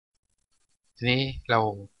ทีนี้เรา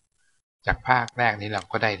จากภาคแรกนี้เรา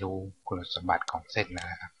ก็ได้รู้คุณสมบัติของเส้นน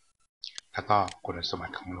ะครับแล้วก็คุณสมบั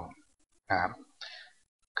ติของโหนดนะครับ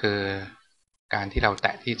คือการที่เราแต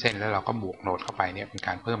ะที่เส้นแล้วเราก็บวกโหนดเข้าไปเนี่ยเป็นก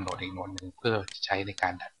ารเพิ่มโหนดอีกโหนดหนึ่งเพื่อใช้ในกา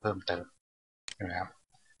รดัดเพิ่มเติมนะครับ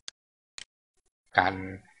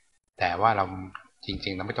แต่ว่าเราจริ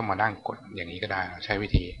งๆเราไม่ต้องมานั่งกดอย่างนี้ก็ได้ใช้วิ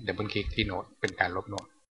ธีดับเบิลคลิกที่โหนดเป็นการลบโหนด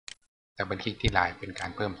ดับเบิลคลิกที่ลายเป็นการ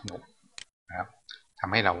เพิ่มโหนดนะครับท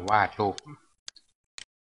ำให้เราวาดรูป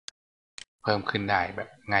เพิ่มขึ้นได้แบบ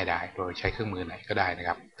ง่ายดายโดยใช้เครื่องมือไหนก็ได้นะค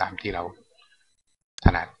รับตามที่เราถ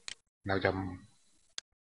นัดเราจะ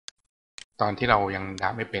ตอนที่เรายังดั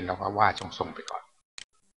ดไม่เป็นเราก็วาดทรงๆไปก่อน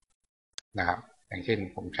นะครับอย่างเช่น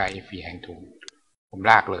ผมใช้ฟรีแฮนด์ทูลผม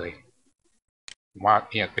ลากเลยผมว่า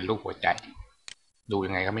เนี่ยเป็นรูปหัวใจดู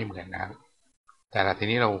ยังไงก็ไม่เหมือนนะครับแต่ที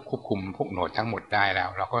นี้เราควบคุมพวกโหนดทั้งหมดได้แล้ว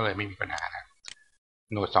เราก็เลยไม่มีปัญหานะ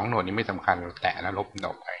โหนด2โหนดนี้ไม่สำคัญเราแตะแล้วลบมัน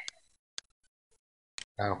ออกไป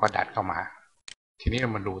แล้วเราก็ดัดเข้ามาทีนี้เร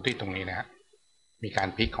ามาดูที่ตรงนี้นะมีการ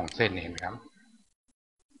พลิกของเส้นเห็นไหมครับ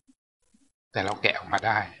แต่เราแกะออกมาไ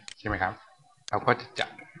ด้ใช่ไหมครับเราก็จะจัด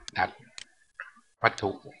ดัดวัต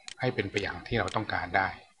ถุให้เป็นไปอย่างที่เราต้องการได้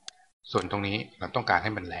ส่วนตรงนี้เราต้องการใ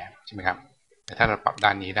ห้มันแหลมใช่ไหมครับแต่ถ้าเราปรับด้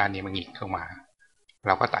านนี้มันหงิกเข้ามาเ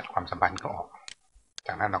ราก็ตัดความสัมพันธ์ก็ออกจ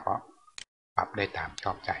ากนั้นเราก็ปรับได้ตามช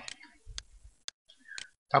อบใจ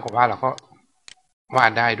เท่ากับว่าเราก็วา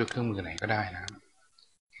ดได้ด้วยเครื่องมือไหนก็ได้นะครับ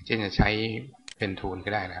เช่นจะใช้เป็นทูลก็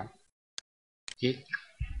ได้นะครับคลิก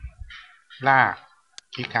ลาก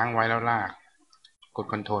คลิกค้างไว้แล้วลากกด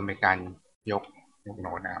คอนโทรลเป็นการยกโหน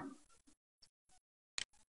ดนะครับ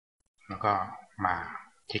แล้วก็มา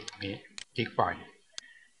คลิกนี้คลิกปล่อย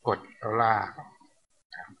กดแล้วลาก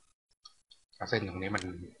เส้นตรงนี้มัน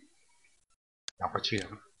เราก็เชื่อม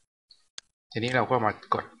ทีนี้เราก็มา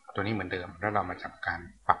กดตัวนี้เหมือนเดิมแล้วเรามาทำการ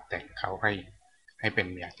ปรับแต่งเขาให้เป็น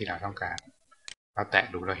อย่างที่เราต้องการเราแตะ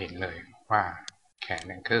ดูเราเห็นเลยว่าแขน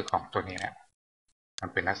แองเกิลของตัวนี้เนี่ยมัน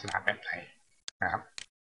เป็นลักษณะแบบไหนนะครับ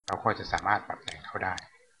เราก็จะสามารถปรับแต่งเขาได้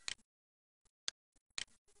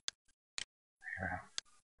นะครับ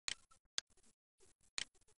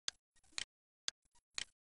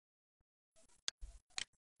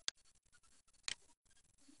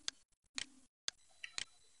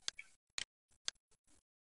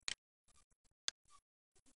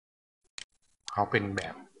เขาเป็นแบ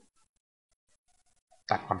บ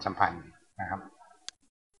ตัดความสัมพันธ์นะครับ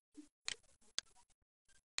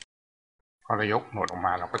พอเรายกโหนดออกม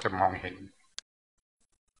าเราก็จะมองเห็น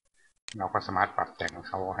เราก็สามารถปรับแต่ง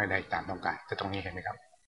เขาให้ได้ตามต้องการแต่ตรงนี้เห็นไหมครับ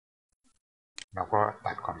เราก็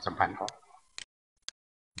ตัดความสัมพันธ์ออก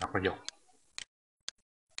เราก็ยก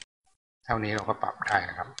เท่านี้เราก็ปรับได้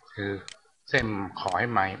นะครับคือเส้นขอให้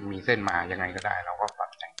มีเส้นมายังไงก็ได้เราก็ปรั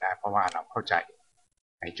บแต่งได้เพราะว่าเราเข้าใจ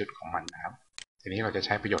ในจุดของมันนะครับทีนี้เราจะใ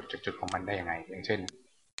ช้ประโยชน์จากจุดของมันได้ยังไงอย่างเช่น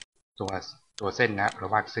ตัวเส้นนะเรา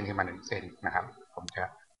วาดเส้นขึ้นมา1เส้นนะครับผมจะ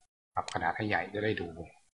ปรับขนาดให้ใหญ่จะได้ดู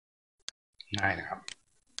ง่ายนะครับ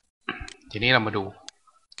ทีนี้เรามาดู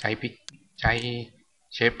ใช้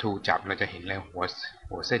เชฟทูจับเราจะเห็นเลย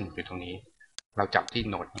หัวเส้นอยู่ตรงนี้เราจับที่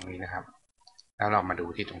โหนดตรงนี้นะครับแล้วเรามาดู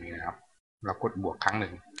ที่ตรงนี้นะครับเรากดบวกครั้งห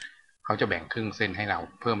นึ่งเขาจะแบ่งครึ่งเส้นให้เรา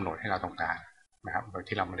เพิ่มโหนดให้เราต้องการนะครับโดย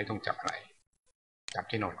ที่เราไม่ได้ต้องจับอะไรจับ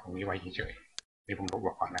ที่โหนดของนี้ไว้เฉยๆนี่ผมบ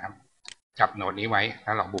วกก่อนนะครับจับโหนดนี้ไว้แ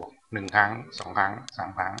ล้วเราบวก1ครั้ง2ครั้ง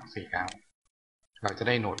3ครั้ง4ครั้งเราจะไ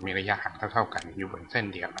ด้โหนดมีระยะห่างเท่าๆกันอยู่บนเส้น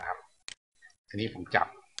เดียวนะครับทีนี้ผมจับ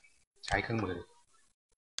ใช้เครื่องมือ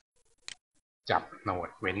จับโหนด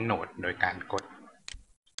เว้นโหนดโดยการกด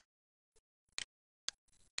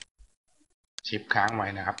ชิปค้างไว้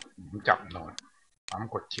นะครับผมจับโหนดผม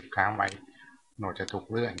กดชิปค้างไว้โหนดจะถูก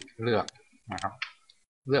เลือกนะครับ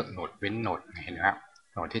เลือกโหนดเว้นโหนดเห็นไหมครับ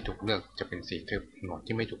โหนดที่ถูกเลือกจะเป็นสีทึบโหนด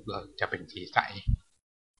ที่ไม่ถูกเลือกจะเป็นสีใส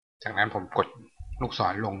จากนั้นผมกดลูกศ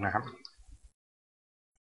รลงนะครับ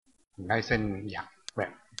ได้เส้นหยักแบ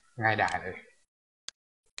บง่ายดายเลย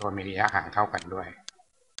ตัวมีระยะห่างเท่ากันด้วย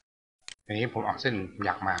ทีนี้ผมเอาเส้นห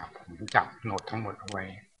ยักมาผมจับโหนดทั้งหมดเอาไว้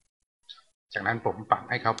จากนั้นผมปรับ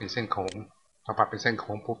ให้เขาเป็นเส้นโค้งพอปรับเป็นเส้นโ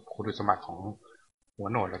ค้งปุ๊บคุณสมบัติของหัว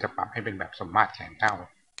โหนดเราจะปรับให้เป็นแบบสมมาตรแขนเท่า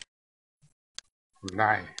ผมไ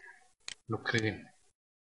ด้ลูกคลื่น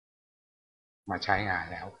มาใช้งาน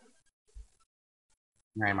แล้ว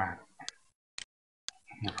ง่ายมาก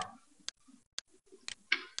นะครับ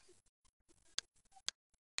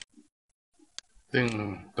ซึ่ง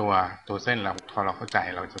ตัวเส้นเราพอเราเข้าใจ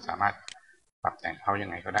เราจะสามารถปรับแต่งเขายัง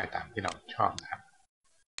ไงก็ได้ตามที่เราชอบนะครับ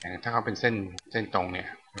อย่างถ้าเขาเป็นเส้นตรงเนี่ย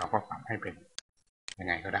เราก็ปรับให้เป็นยัง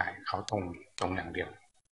ไงก็ได้เขาตรงอย่างเดียว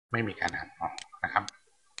ไม่มีการหักออกนะครับ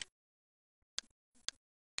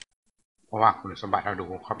เพราะว่าคุณสมบัติเราดู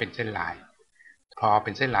เขาเป็นเส้นลาย พอเป็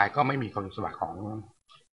นเส้นลายก็ไม่มีคุณสมบัติของ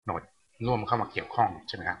โหนดร่วมเข้ามาเกี่ยวข้องใ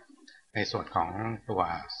ช่ไหมครับในส่วนของตัว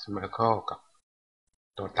circle กับ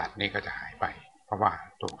ตัวตัดนี่ก็จะหายไปเพราะว่า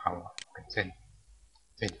ตัวเขาเป็นเส้น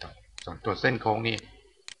ตรงส่วนตัวเส้นโค้งนี่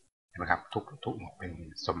เห็นไหมครับทุกหมดเป็น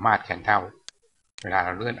สมมาตรแคนเท่าเวลาเร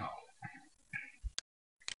าเลื่อนออก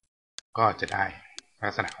ก็จะได้ลั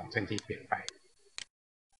กษณะของเส้นที่เปลี่ยนไป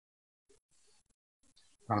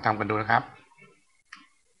ลองทำกันดูนะครับ